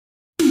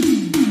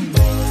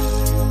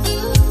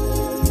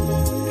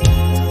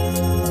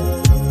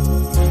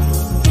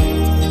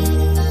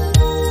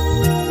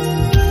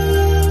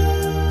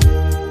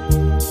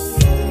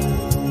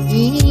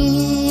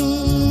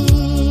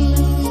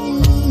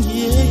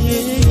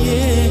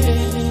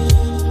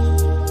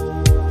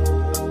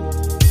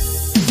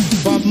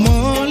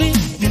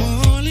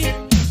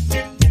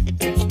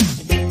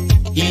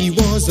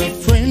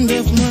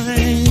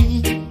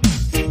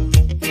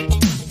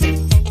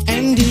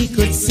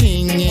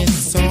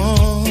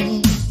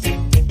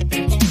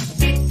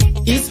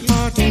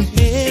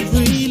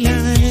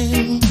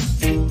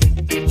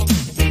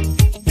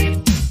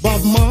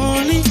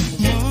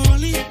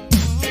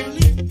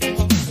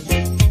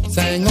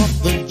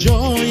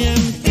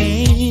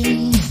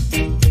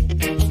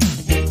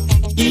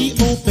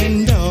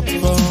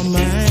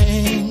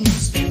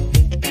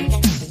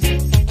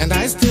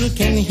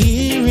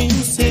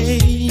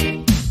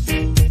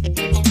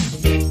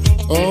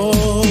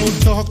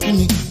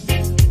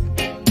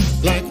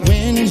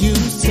when you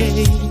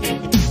say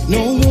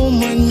no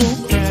woman, no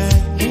cry.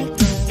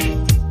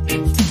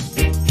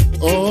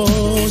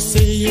 Oh,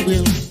 say you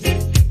will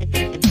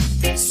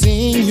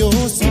sing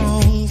your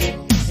songs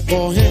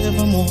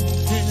forevermore.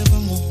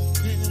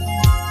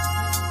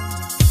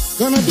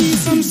 Gonna be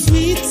some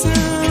sweet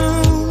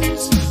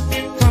sounds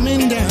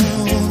coming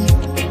down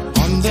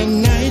on the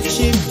night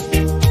shift.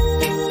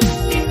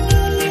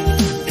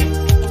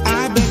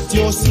 I bet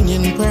you're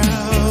singing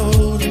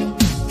proud.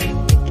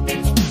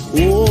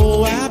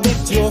 Oh, I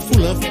bet you're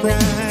full of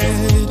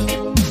pride.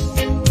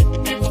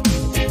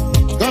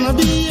 Gonna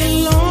be a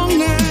long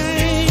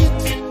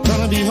night,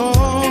 gonna be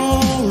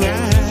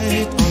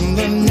alright on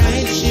the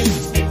night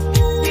shift.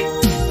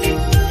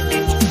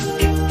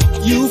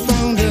 You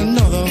found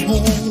another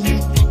home.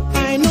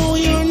 I know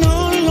you're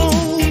not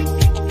alone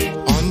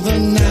on the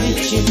night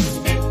shift.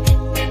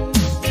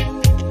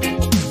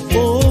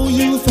 Oh,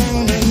 you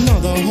found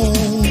another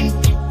home.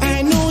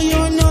 I know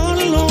you're not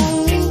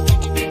alone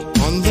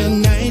on the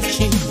night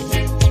shift.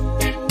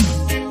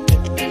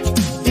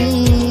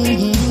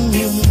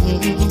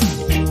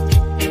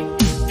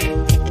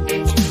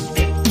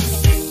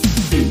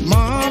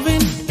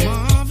 Marvin,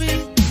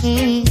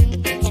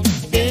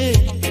 hey,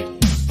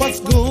 what's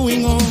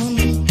going on?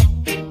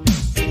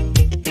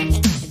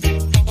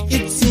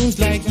 It seems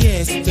like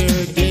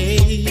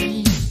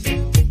yesterday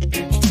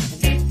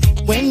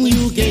when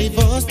you gave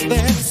us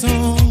that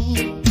song.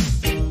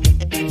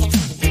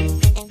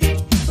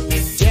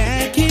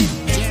 Jackie,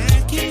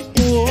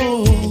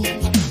 oh,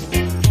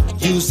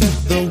 you set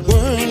the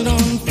world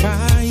on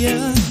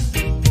fire.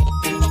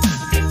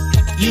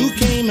 You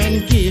came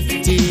and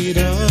gifted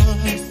us.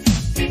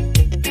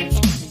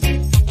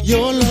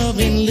 Your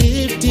loving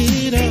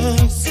lifted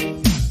us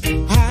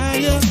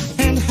higher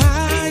and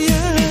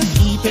higher.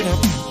 Keep it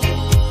up,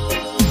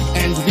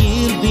 and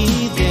we'll be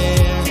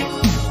there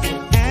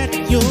at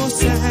your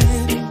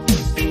side.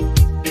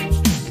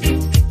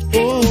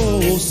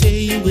 Oh, say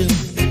you will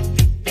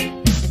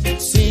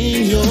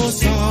sing your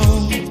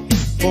song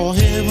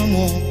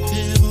forevermore.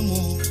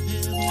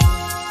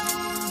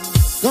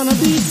 Gonna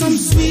be some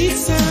sweet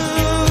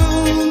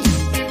sound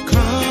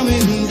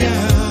coming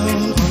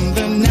down on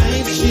the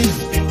night shift.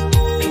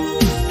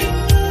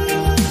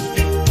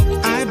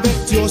 I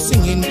bet you're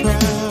singing proud.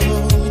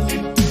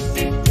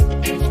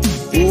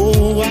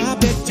 Oh, I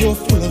bet you're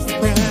full of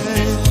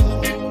pride.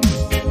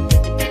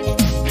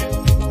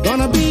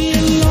 Gonna be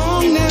a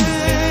long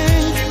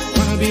night,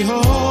 gonna be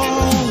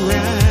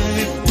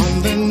alright on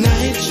the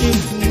night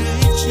shift.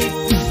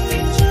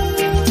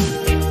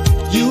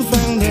 You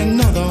found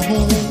another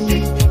home.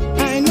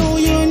 I know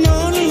you're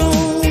not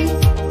alone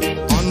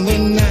on the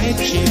night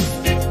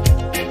shift.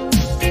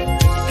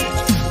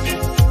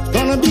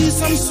 Gonna be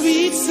some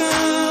sweet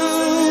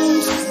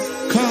sounds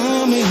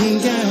coming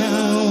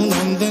down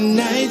on the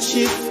night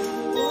shift.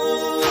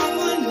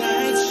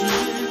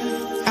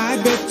 I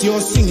bet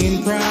you're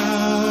singing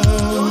proud.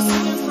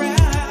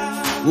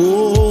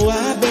 Oh,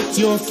 I bet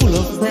you're full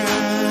of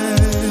pride.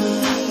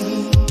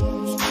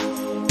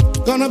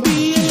 Gonna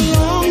be a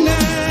long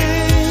night.